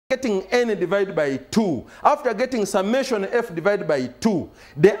getting n divided by 2, after getting summation f divided by 2,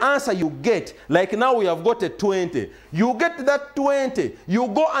 the answer you get, like now we have got a 20. You get that 20, you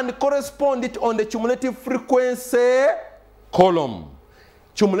go and correspond it on the cumulative frequency column.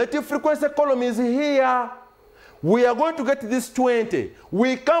 Cumulative frequency column is here. We are going to get this 20.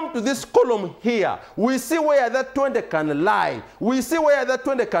 We come to this column here. We see where that 20 can lie. We see where that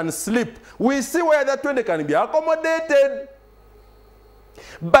 20 can slip. We see where that 20 can be accommodated.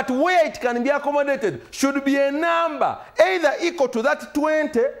 But where it can be accommodated should be a number either equal to that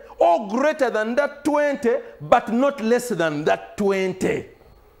 20 or greater than that 20, but not less than that 20.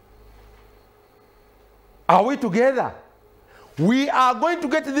 Are we together? We are going to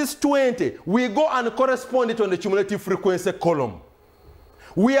get this 20. We go and correspond it on the cumulative frequency column.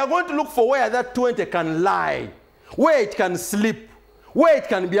 We are going to look for where that 20 can lie, where it can slip, where it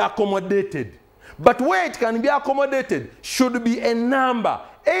can be accommodated. But where it can be accommodated should be a number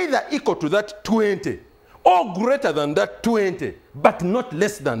either equal to that 20 or greater than that 20, but not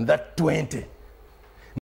less than that 20.